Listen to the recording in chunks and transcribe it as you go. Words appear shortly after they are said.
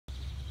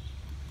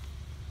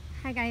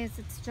Hi guys,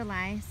 it's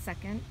July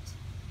 2nd,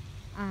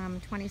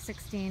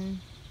 2016.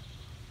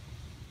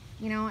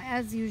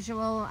 As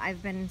usual,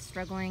 I've been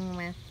struggling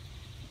with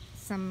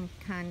some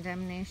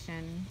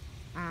condemnation.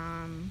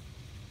 Um,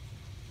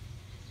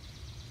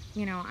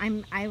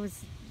 I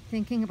was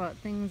thinking about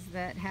things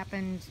that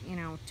happened,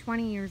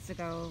 20 years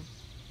ago,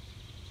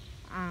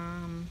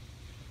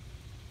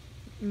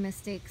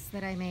 mistakes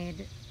that I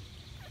made,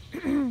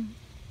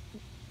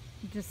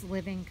 just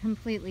living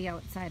completely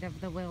outside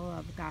of the will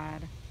of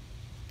God.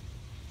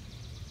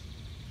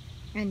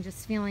 And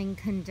just feeling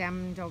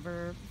condemned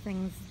over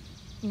things,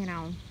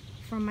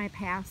 from my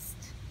past,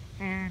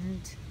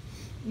 and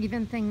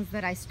even things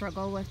that I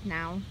struggle with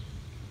now.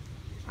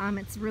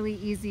 It's really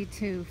easy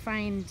to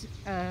find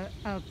a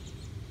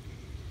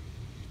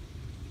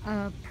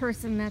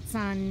person that's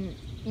on,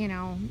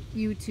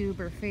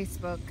 YouTube or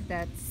Facebook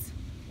that's,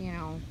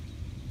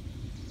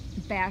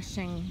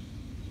 bashing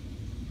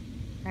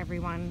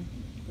everyone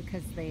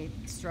because they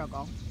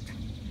struggle.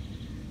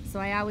 So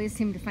I always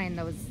seem to find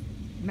those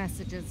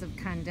messages of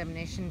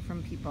condemnation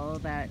from people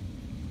that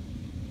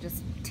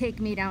just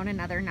take me down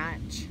another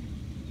notch.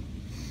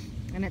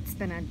 And it's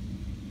been a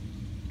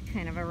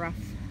kind of a rough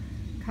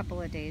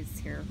couple of days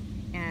here,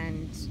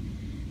 and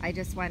I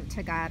just went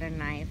to God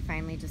and I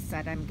finally just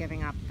said I'm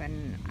giving up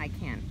and I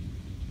can't.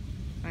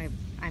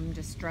 I'm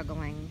just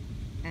struggling,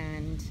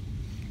 and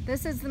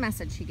this is the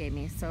message he gave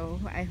me, so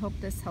I hope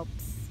this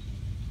helps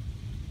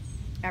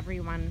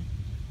everyone.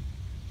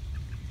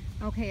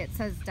 Okay, it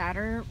says,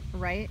 "Daughter,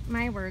 write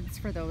my words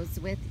for those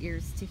with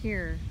ears to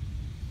hear.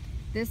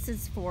 This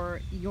is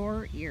for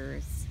your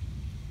ears,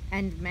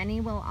 and many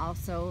will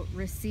also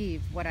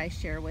receive what I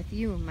share with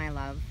you, my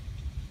love.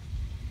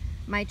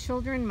 My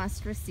children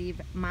must receive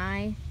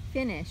my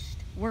finished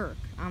work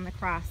on the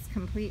cross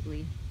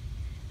completely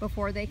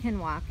before they can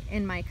walk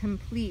in my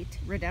complete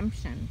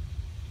redemption.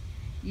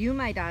 You,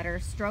 my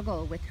daughter,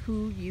 struggle with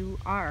who you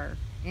are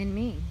in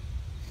me.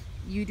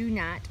 You do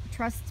not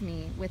trust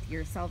me with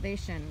your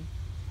salvation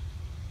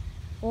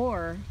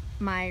or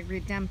my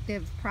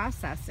redemptive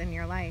process in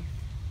your life.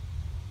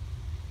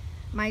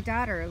 My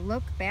daughter,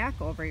 look back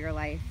over your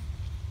life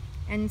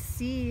and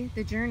see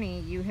the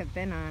journey you have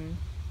been on.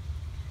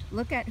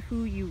 Look at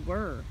who you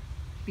were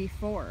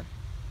before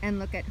and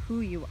look at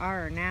who you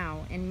are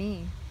now in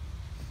me.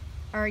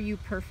 Are you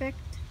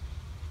perfect?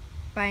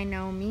 By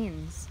no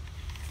means,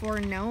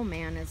 for no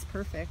man is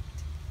perfect.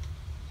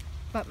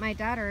 But my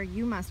daughter,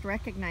 you must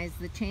recognize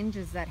the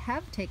changes that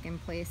have taken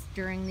place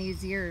during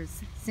these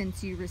years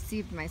since you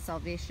received my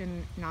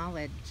salvation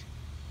knowledge.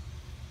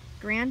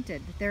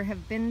 Granted, there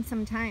have been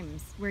some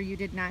times where you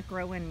did not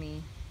grow in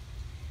me,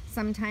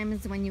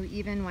 sometimes when you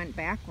even went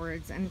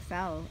backwards and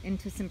fell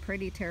into some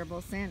pretty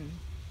terrible sin.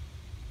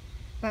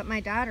 But my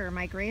daughter,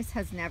 my grace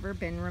has never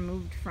been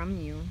removed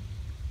from you.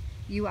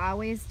 You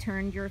always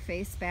turned your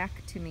face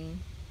back to me.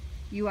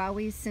 You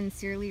always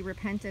sincerely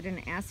repented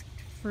and asked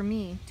for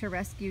me to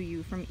rescue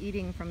you from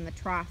eating from the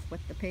trough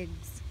with the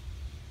pigs.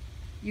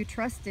 You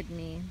trusted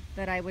me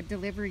that I would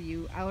deliver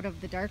you out of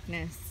the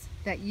darkness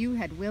that you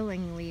had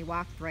willingly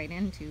walked right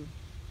into.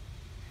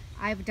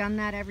 I've done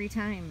that every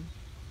time.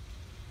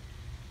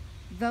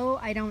 Though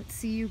I don't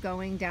see you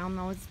going down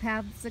those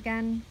paths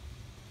again,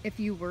 if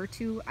you were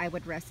to, I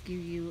would rescue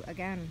you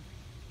again.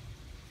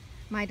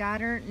 My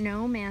daughter,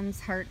 no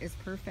man's heart is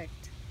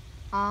perfect.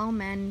 All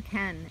men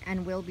can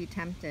and will be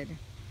tempted,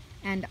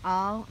 and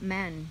all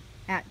men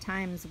at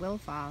times will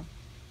fall.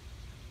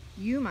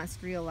 You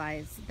must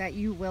realize that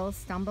you will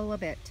stumble a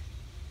bit,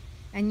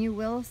 and you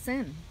will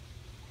sin.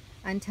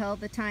 Until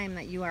the time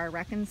that you are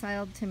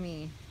reconciled to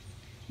me,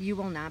 you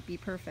will not be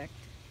perfect.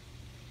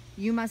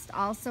 You must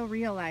also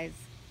realize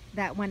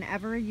that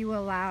whenever you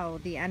allow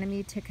the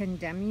enemy to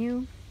condemn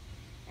you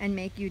and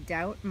make you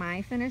doubt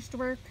my finished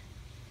work,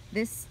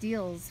 this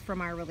steals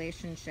from our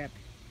relationship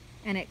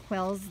and it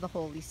quells the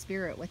Holy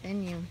Spirit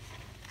within you.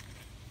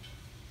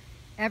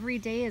 Every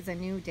day is a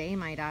new day,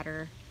 my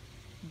daughter.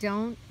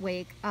 Don't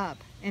wake up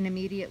and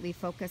immediately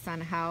focus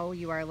on how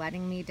you are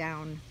letting me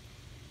down.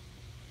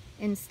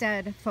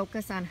 Instead,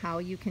 focus on how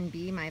you can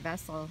be my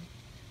vessel.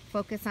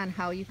 Focus on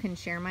how you can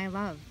share my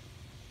love.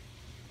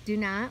 Do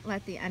not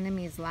let the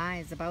enemy's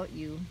lies about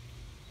you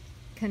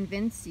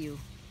convince you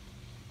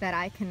that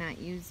I cannot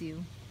use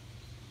you.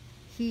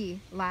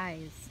 He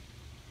lies,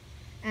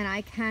 and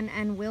I can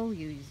and will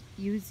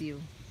use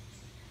you,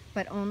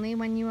 but only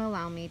when you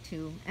allow me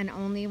to, and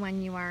only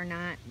when you are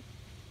not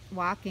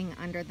walking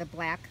under the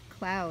black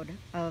cloud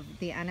of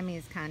the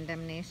enemy's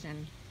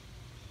condemnation.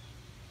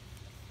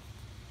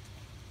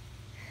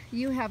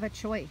 You have a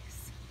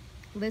choice.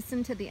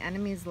 Listen to the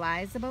enemy's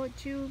lies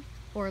about you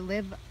or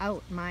live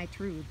out my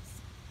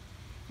truths.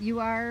 You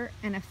are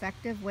an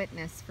effective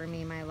witness for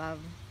me, my love,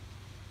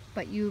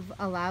 but you've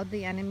allowed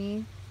the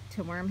enemy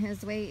to worm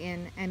his way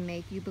in and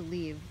make you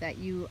believe that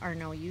you are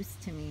no use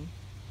to me.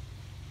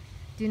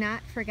 Do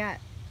not forget,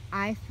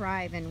 I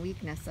thrive in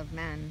weakness of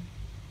men,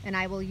 and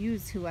I will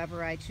use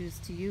whoever I choose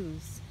to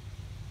use.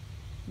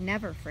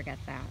 Never forget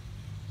that.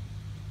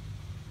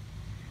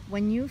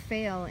 When you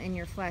fail in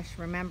your flesh,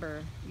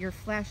 remember, your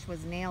flesh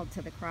was nailed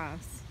to the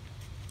cross.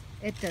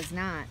 It does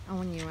not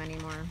own you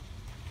anymore.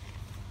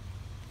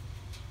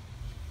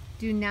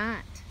 Do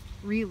not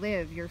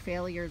relive your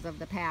failures of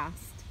the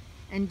past,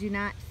 and do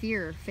not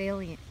fear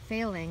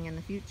failing in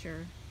the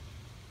future.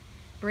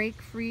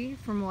 Break free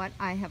from what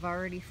I have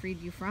already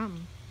freed you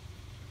from.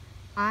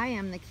 I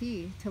am the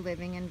key to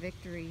living in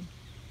victory.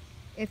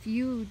 If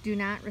you do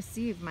not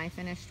receive my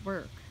finished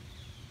work,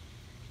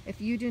 if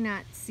you do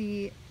not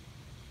see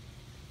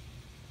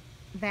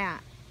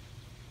that,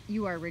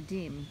 you are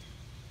redeemed.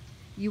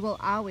 You will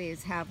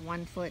always have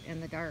one foot in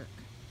the dark.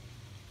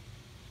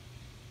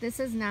 This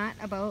is not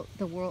about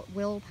the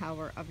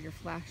willpower of your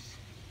flesh.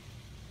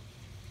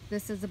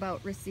 This is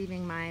about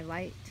receiving my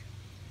light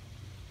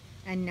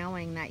and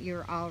knowing that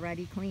you're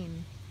already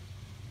clean.